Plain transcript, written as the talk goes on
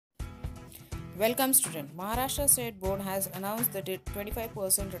Welcome student. Maharashtra State Board has announced the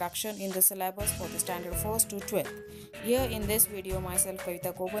 25% reduction in the syllabus for the standard 1st to 12th. Here in this video, myself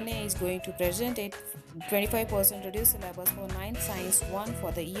Kavita Kobane is going to present a 25% reduced syllabus for 9th Science 1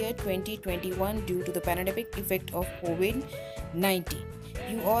 for the year 2021 due to the pandemic effect of COVID-19.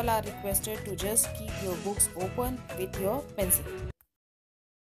 You all are requested to just keep your books open with your pencil.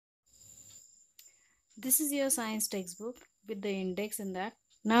 This is your science textbook with the index in that.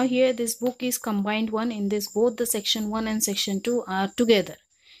 Now here this book is combined one. In this both the section 1 and section 2 are together.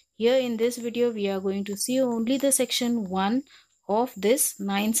 Here in this video we are going to see only the section 1 of this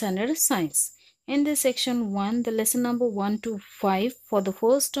 9th standard science. In this section 1 the lesson number 1 to 5 for the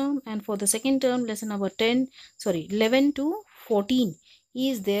first term, and for the second term lesson number 11 to 14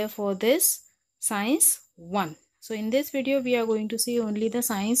 is there for this science 1. So in this video we are going to see only the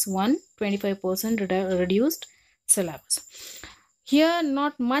science 1 25% reduced syllabus. Here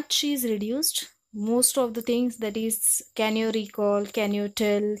not much is reduced. Most of the things, that is, can you recall, can you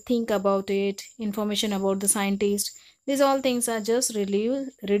tell, think about it, information about the scientist, these all things are just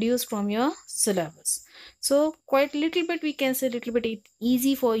reduced from your syllabus. So quite little bit, we can say little bit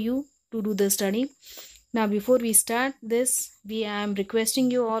easy for you to do the study. Now before we start this, I am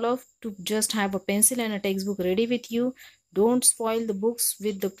requesting you all of to just have a pencil and a textbook ready with you. Don't spoil the books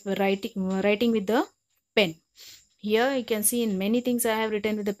with the writing with the pen. Here you can see in many things I have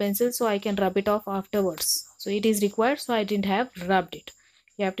written with the pencil, so I can rub it off afterwards. So it is required, so I didn't have rubbed it.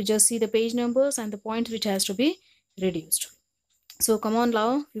 You have to just see the page numbers and the points which has to be reduced. So come on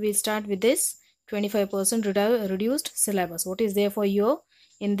now, we will start with this 25% reduced syllabus. What is there for you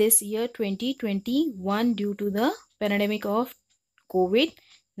in this year 2021 due to the pandemic of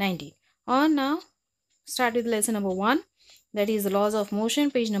COVID-19. On now, start with lesson number 1. That is the laws of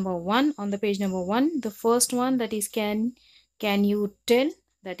motion, page number 1. On the page number 1, the first one, that is can you tell,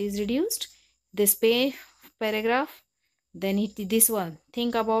 that is reduced. This paragraph, then this one,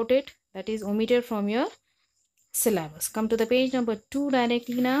 think about it, that is omitted from your syllabus. Come to the page number 2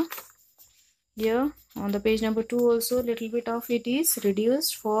 directly now. Here on the page number 2 also little bit of it is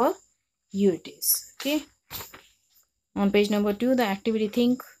reduced for you it is. Okay. On page number 2, the activity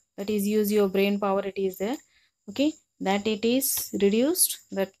think, that is use your brain power, it is there. Okay. That it is reduced.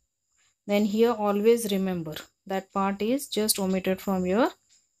 That then here always remember, that part is just omitted from your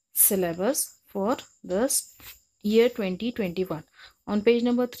syllabus for the year 2021. On page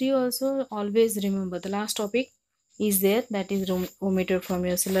number 3 also always remember, the last topic is there, that is omitted from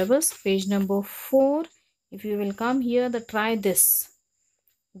your syllabus. Page number 4, if you will come here, the try this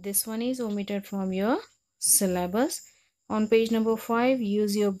one is omitted from your syllabus. On page number 5,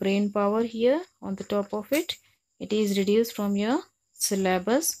 use your brain power, here on the top of it, it is reduced from your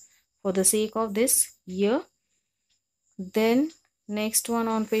syllabus for the sake of this year. Then next one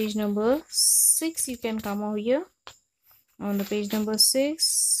on page number 6, you can come over here. On the page number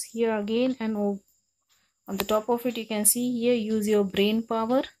 6, here again, and on the top of it you can see here, use your brain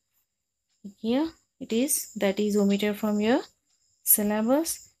power. Here it is, that is omitted from your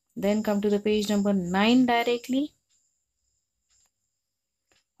syllabus. Then come to the page number 9 directly.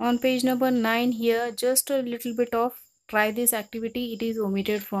 On page number 9 here, just a little bit of try this activity, it is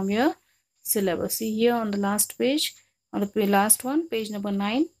omitted from your syllabus. See here on the last page, on the last one, page number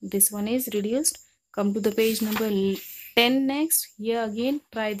 9, this one is reduced. Come to the page number 10 next. Here again,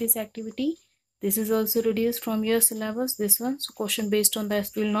 try this activity. This is also reduced from your syllabus, this one. So question based on that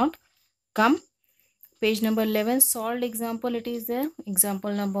will not come. Page number 11, solved example, it is there.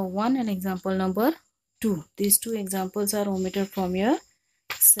 Example number 1 and example number 2. These two examples are omitted from your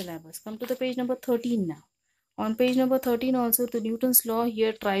syllabus. Come to the page number 13 now. On page number 13 also, the Newton's law,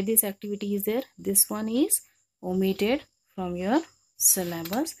 here try this activity is there. This one is omitted from your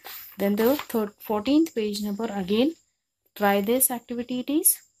syllabus. Then the 14th page number, again try this activity, it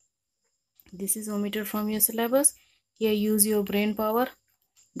is, this is omitted from your syllabus. Here use your brain power,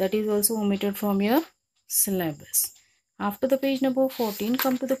 that is also omitted from your syllabus. After the page number 14,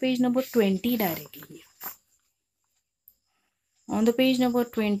 come to the page number 20 directly here. On the page number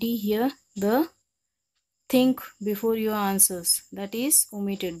 20 here, the think before your answers, that is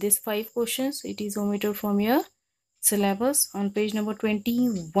omitted. This 5 questions, it is omitted from your syllabus. On page number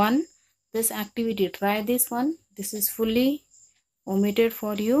 21, this activity, try this one, this is fully omitted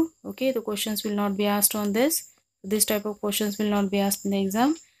for you. Okay, the questions will not be asked on this. This type of questions will not be asked in the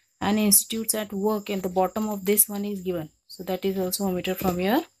exam. And institutes at work, at the bottom of this one is given. So that is also omitted from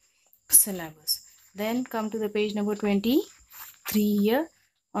your syllabus. Then come to the page number 23 here.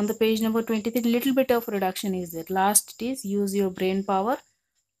 On the page number 23, little bit of reduction is there. Last it is use your brain power,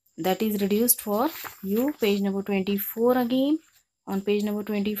 that is reduced for you. Page number 24 again. On page number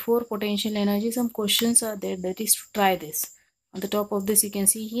 24, potential energy, some questions are there, that is to try this. On the top of this you can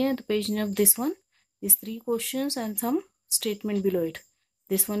see here the page of this one, these 3 questions and some statement below it.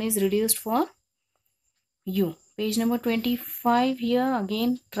 This one is reduced for you. Page number 25, here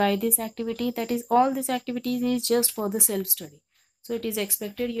again try this activity, that is all this activities is just for the self study, so it is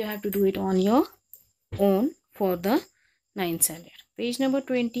expected you have to do it on your own for the 9th standard. Page number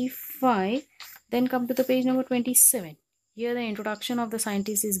 25, then come to the page number 27. Here the introduction of the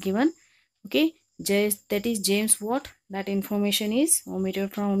scientist is given. Okay, that is James Watt. That information is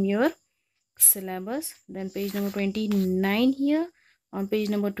omitted from your syllabus. Then page number 29, here on page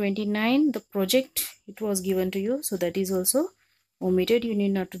number 29 the project it was given to you, so that is also omitted, you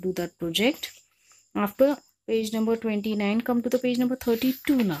need not to do that project. After page number 29, come to the page number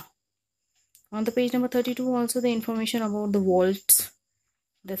 32 now. On the page number 32 also the information about the volts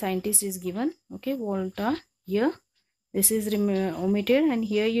the scientist is given. Okay, volta here, this is omitted, and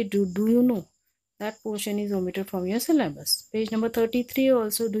here you do you know, that portion is omitted from your syllabus. Page number 33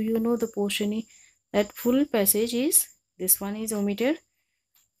 also, do you know the portion, that full passage is, this one is omitted,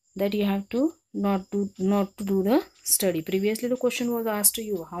 that you have to not to do the study. Previously the question was asked to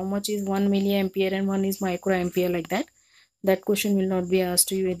you how much is 1 milliampere and 1 is microampere, like that. That question will not be asked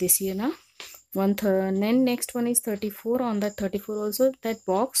to you this year now. Then next one is 34. On that 34 also that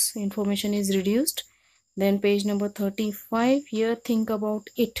box information is reduced. Then page number 35, here think about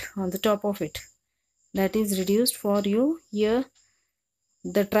it, on the top of it, that is reduced for you. Here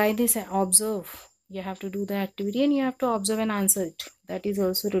the try this, observe, you have to do the activity and you have to observe and answer it, that is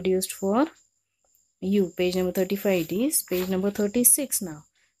also reduced for you. Page number 35 it is. Page number 36 now.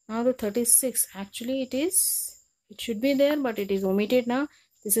 Now the 36 actually it should be there but it is omitted now.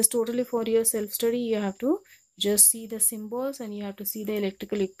 This is totally for your self-study. You have to just see the symbols and you have to see the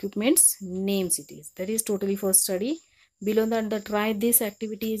electrical equipments names it is. That is totally for study. Below that the try this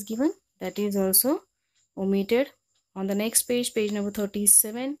activity is given. That is also omitted. On the next page, page number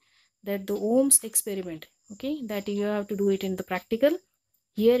 37, that the Ohms experiment. Okay, that you have to do it in the practical.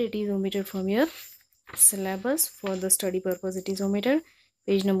 Here it is omitted from your syllabus. For the study purpose it is omitted.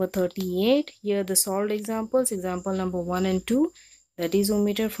 Page number 38, here the solved examples, example number 1 and 2. That is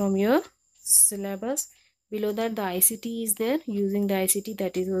omitted from your syllabus. Below that the ICT is there, using the ICT,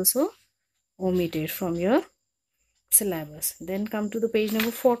 that is also omitted from your syllabus. Then come to the page number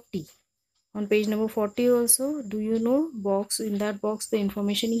 40. On page number 40 also, do you know box, in that box the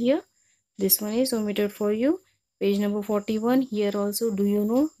information here, this one is omitted for you. Page number 41, here also do you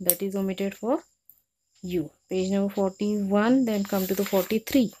know, that is omitted for you. Page number 41, then come to the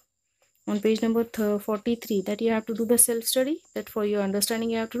 43. On page number 43, that you have to do the self-study, that for your understanding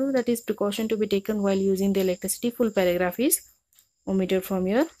you have to do, that is precaution to be taken while using the electricity. Full paragraph is omitted from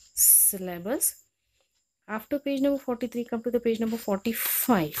your syllabus. After page number 43, come to the page number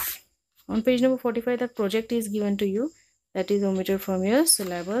 45. On page number 45, that project is given to you, that is omitted from your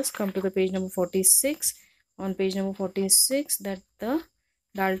syllabus. Come to the page number 46. On page number 46, that the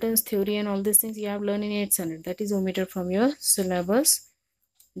Dalton's theory and all these things you have learned in 8th standard, that is omitted from your syllabus.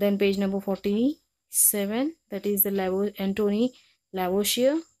 Then page number 47, that is the Anthony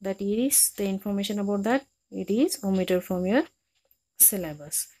Lavoisier, that is the information about that, it is omitted from your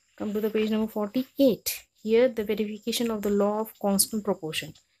syllabus. Come to the page number 48. Here the verification of the law of constant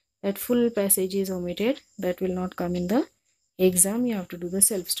proportion, that full passage is omitted, that will not come in the exam, you have to do the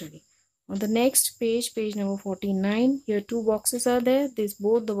self-study. On the next page, page number 49, here 2 boxes are there,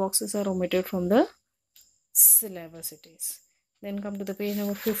 both the boxes are omitted from the syllabus it is. Then come to the page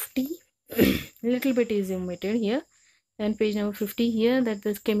number 50, little bit is omitted here. Then page number 50, here that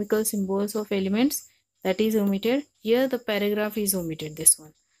the chemical symbols of elements, that is omitted. Here the paragraph is omitted, this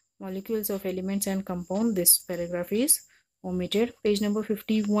one, molecules of elements and compound, this paragraph is omitted. Page number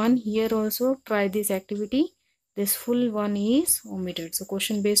 51, here also try this activity, this full one is omitted, so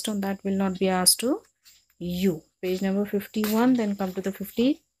question based on that will not be asked to you. Page number 51, then come to the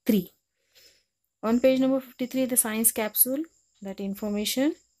 53. On page number 53, the science capsule, that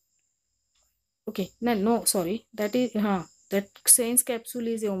information, okay, sorry, that is that science capsule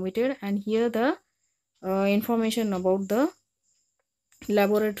is omitted, and here the information about the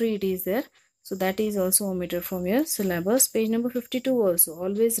laboratory it is there, so that is also omitted from your syllabus. Page number 52 also,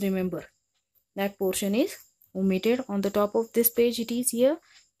 always remember that portion is omitted. On the top of this page it is here,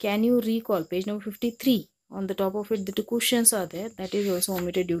 can you recall, page number 53, on the top of it the 2 questions are there, that is also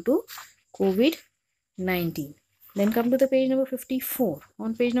omitted due to COVID-19. Then come to the page number 54.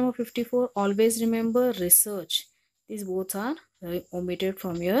 On page number 54, always remember research. These both are omitted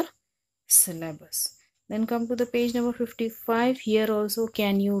from your syllabus. Then come to the page number 55. Here also,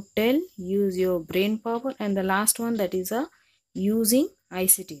 can you tell, use your brain power. And the last one, that is a using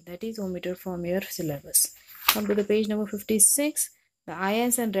ICT, that is omitted from your syllabus. Come to the page number 56. The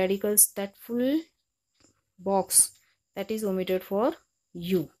ions and radicals, that full box, that is omitted for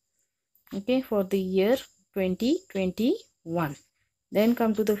you. Okay, for the year 2021. Then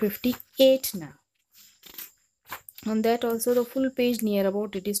come to the 58 now. On that also the full page near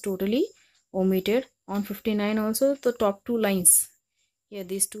about it is totally omitted. On 59 also the top two lines. Here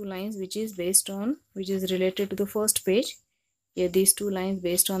these two lines which is related to the first page. Here these two lines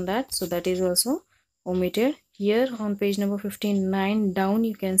based on that. So that is also omitted. Here on page number 59 down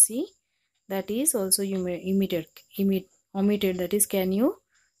you can see that is also omitted. That is, can you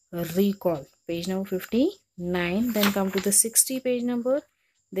recall? Page number 59. Then come to the 60 page number.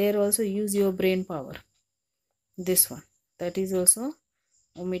 There also use your brain power. This one, that is also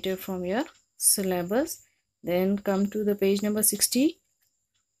omitted from your syllabus. Then come to the page number 62.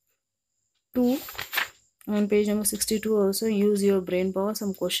 On page number 62 also use your brain power.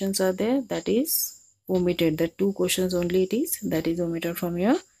 Some questions are there, that is omitted. That two questions only it is, that is omitted from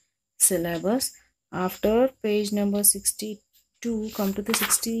your syllabus. After page number 62, come to the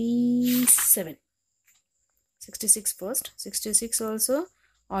 67. 66 first. 66 also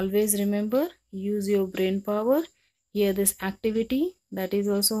always remember, use your brain power. Here this activity, that is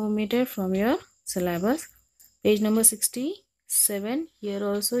also omitted from your syllabus. Page number 67, here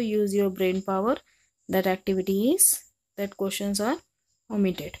also use your brain power. That activity is, that questions are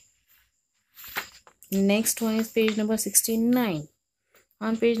omitted. Next one is page number 69.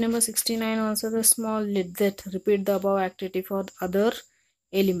 On page number 69 also the small lid, that repeat the above activity for other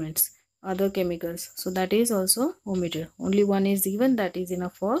elements, other chemicals. So that is also omitted. Only one is given, that is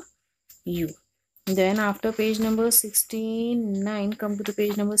enough for you. Then after page number 69, come to the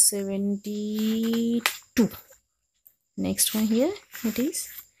page number 72. Next one here it is.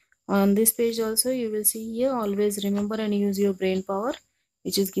 On this page also you will see here, always remember and use your brain power,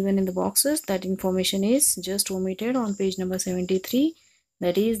 which is given in the boxes. That information is just omitted on page number 73.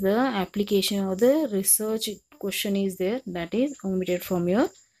 That is the application or the research question is there, that is omitted from your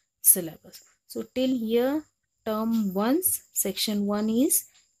syllabus. So till here term 1's section 1 is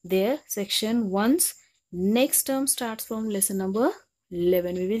there. Section 1's next term starts from lesson number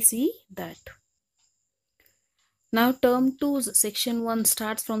 11. We will see that. Now term 2's section 1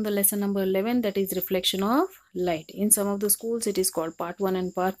 starts from the lesson number 11, that is reflection of light. In some of the schools it is called part 1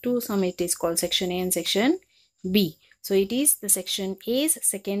 and part 2. Some it is called section A and section B. So it is the section A's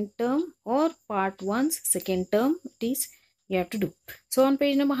second term or part 1's second term it is you have to do. So on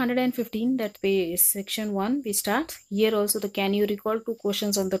page number 115, that page section 1 we start. Here also the can you recall, two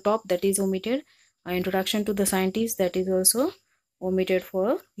questions on the top, that is omitted. Introduction to the scientist, that is also omitted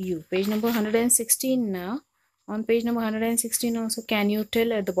for you. Page number 116 now. On page number 116 also, can you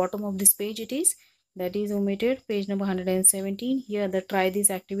tell, at the bottom of this page it is, that is omitted. Page number 117, here the try this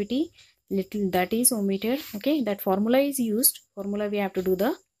activity, little, that is omitted. Okay, that formula is used. Formula we have to do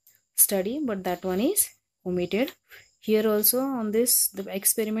the study, but that one is omitted. Here also on this, the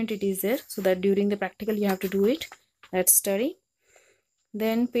experiment it is there, so that during the practical you have to do it, that study.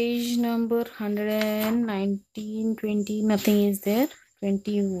 Then page number 119, 20, nothing is there.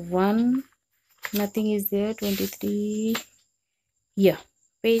 21, nothing is there. 23, yeah.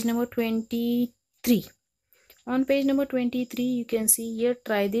 Page number 23. On page number 23 you can see here,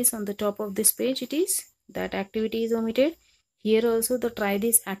 try this. On the top of this page it is, that activity is omitted. Here also the try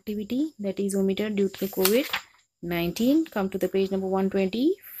this activity, that is omitted due to the COVID-19. Come to the page number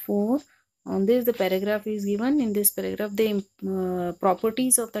 124. On this the paragraph is given. In this paragraph the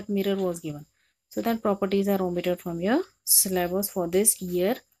properties of that mirror was given. So that properties are omitted from your syllabus for this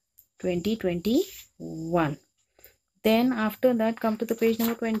year 2021. Then after that come to the page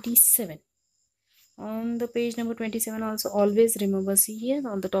number 27. On the page number 27 also, always remember, see here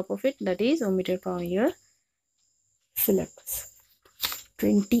on the top of it, that is omitted from your syllabus.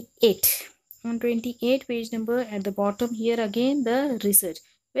 28. On 28 page number, at the bottom here again the research.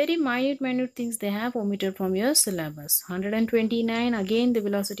 Very minute things they have omitted from your syllabus. 129, again the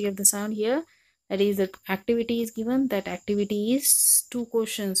velocity of the sound here, that is the activity is given. That activity is, two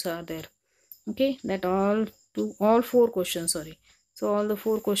questions are there. Okay, that all four questions, sorry. So all the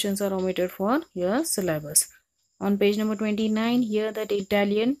four questions are omitted for your syllabus. On page number 29, here that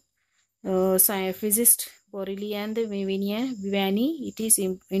Italian physicist Borelli and the Viviani, it is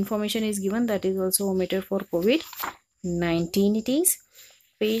information is given, that is also omitted for COVID-19 it is.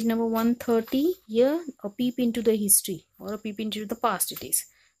 Page number 130, here a peep into the history or a peep into the past it is.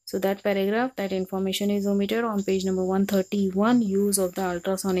 So that paragraph, that information is omitted. On page number 131, use of the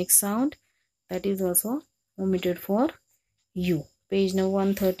ultrasonic sound, that is also omitted for you. Page number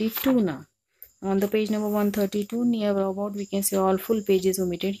 132 now. On the page number 132, near about we can see all full pages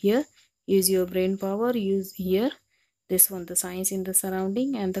omitted here. Use your brain power. Use here this one, the science in the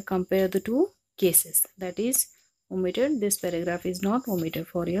surrounding, and the compare the two cases, that is omitted. This paragraph is not omitted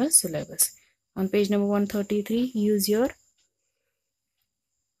for your syllabus. On page number 133, use your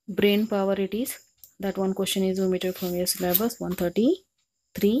brain power. It is that one question is omitted from your syllabus.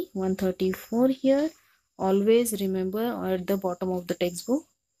 133, 134 here. Always remember at the bottom of the textbook,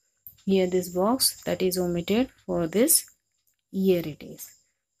 here this box that is omitted for this year it is.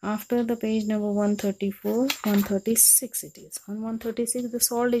 After the page number 134, 136 it is. On 136, the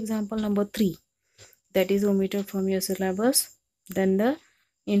solved example number 3 that is omitted from your syllabus. Then the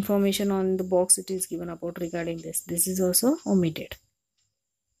information on the box it is given about regarding this. This is also omitted.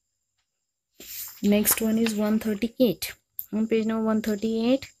 Next one is 138. On page number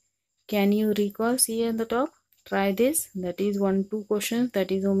 138, can you recall? See at the top, try this. That is 1-2 questions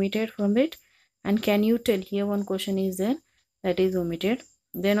that is omitted from it. And can you tell? Here one question is there that is omitted.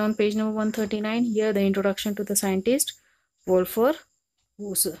 Then on page number 139, here the introduction to the scientist Wolfer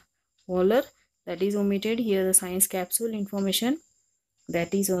Waller that is omitted. Here the science capsule information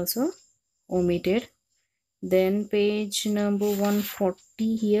that is also omitted. Then page number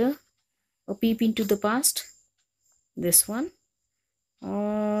 140 here, a peep into the past, this one.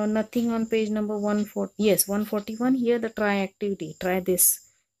 Nothing on page number 140. Yes, 141 here, the try activity. Try this.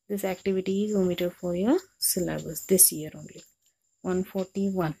 This activity is omitted for your syllabus this year only.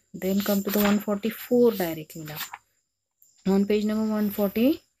 141. Then come to the 144 directly now. On page number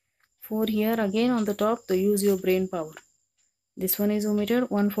 144 here again on the top, the use your brain power. This one is omitted.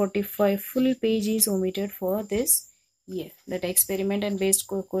 145 full page is omitted for this year. That experiment and based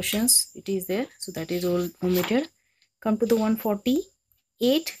questions it is there, so that is all omitted. Come to the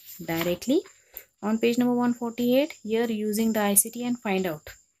 148 directly. On page number 148 here, using the ICT and find out.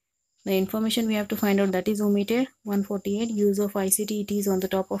 The information we have to find out that is omitted. 148, use of ICT, it is on the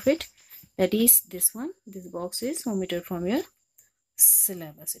top of it. That is this one. This box is omitted from your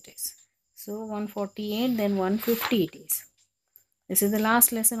syllabus it is. So 148, then 150 it is. This is the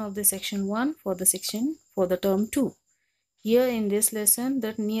last lesson of the section 1 for the term 2. Here in this lesson,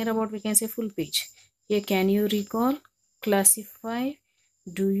 that near about we can say full page. Here can you recall, classify,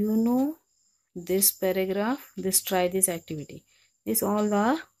 do you know, this paragraph, this try this activity. This all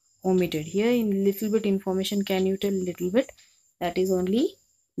are omitted. Here in little bit information, can you tell little bit, that is only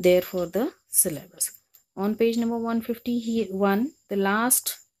there for the syllabus. On page number 151, the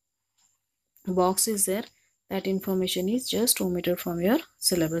last box is there. That information is just omitted from your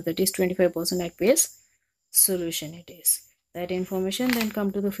syllabus. That is 25% aqueous solution it is. That information. Then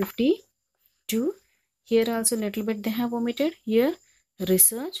come to the 52. Here also little bit they have omitted. Here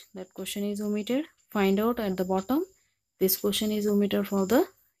research, that question is omitted. Find out at the bottom, this question is omitted for the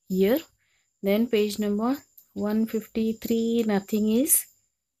year. Then page number 153, nothing is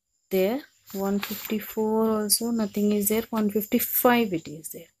there. 154 also nothing is there. 155 it is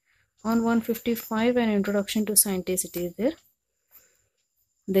there. On 155, an introduction to scientists it is there.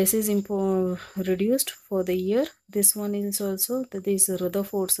 This is reduced for the year. This one is also, that is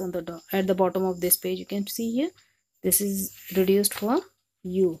Rutherford's on the at the bottom of this page. You can see here, this is reduced for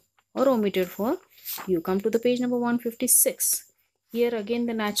you or omitted for you. Come to the page number 156. Here again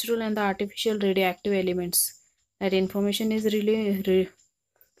the natural and the artificial radioactive elements. That information is really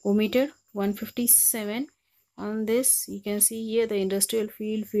omitted. 157. On this you can see here the industrial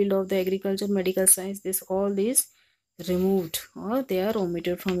field of the agriculture, medical science, this all is removed or they are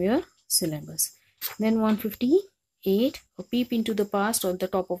omitted from your syllabus. Then 158, a peep into the past on the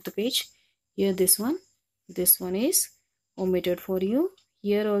top of the page. Here this one is omitted for you.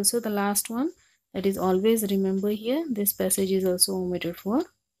 Here also the last one, that is always remember, here this passage is also omitted for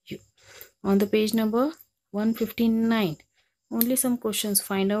you. On the page number 159, only some questions,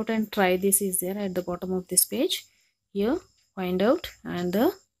 find out and try this is there at the bottom of this page. Here find out and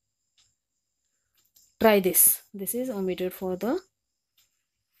the try this is omitted for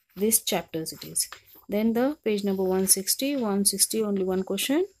this chapters it is. Then the page number 160 only one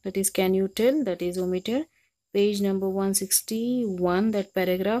question, that is can you tell, that is omitted. Page number 161, that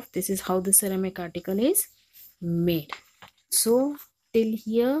paragraph, this is how the ceramic article is made. So till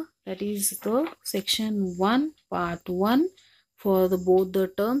here, that is the section 1 part 1 for both the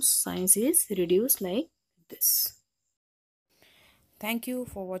terms. Science is reduced like this. Thank you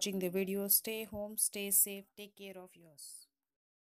for watching the video. Stay home, stay safe, take care of yours.